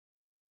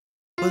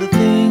For the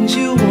things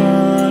you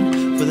want,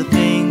 for the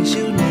things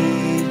you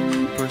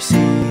need,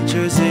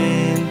 procedures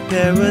in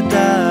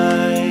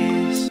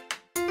paradise.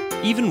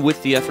 Even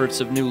with the efforts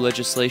of new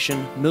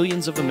legislation,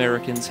 millions of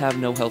Americans have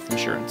no health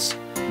insurance.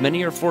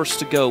 Many are forced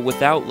to go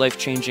without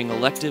life-changing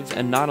elective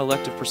and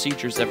non-elective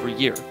procedures every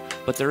year,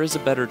 but there is a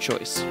better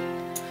choice.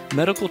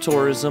 Medical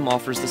tourism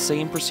offers the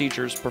same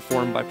procedures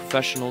performed by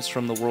professionals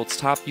from the world's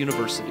top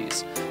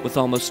universities, with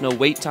almost no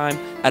wait time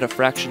at a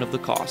fraction of the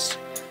cost.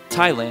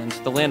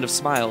 Thailand, the land of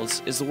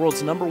smiles, is the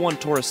world's #1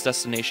 tourist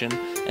destination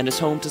and is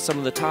home to some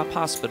of the top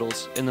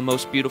hospitals in the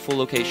most beautiful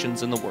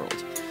locations in the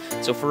world.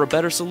 So for a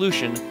better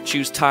solution,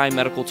 choose Thai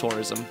Medical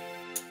Tourism.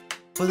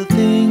 For the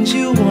things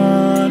you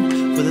want,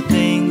 for the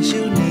things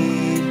you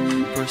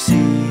need,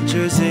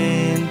 procedures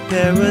in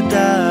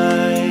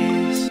paradise.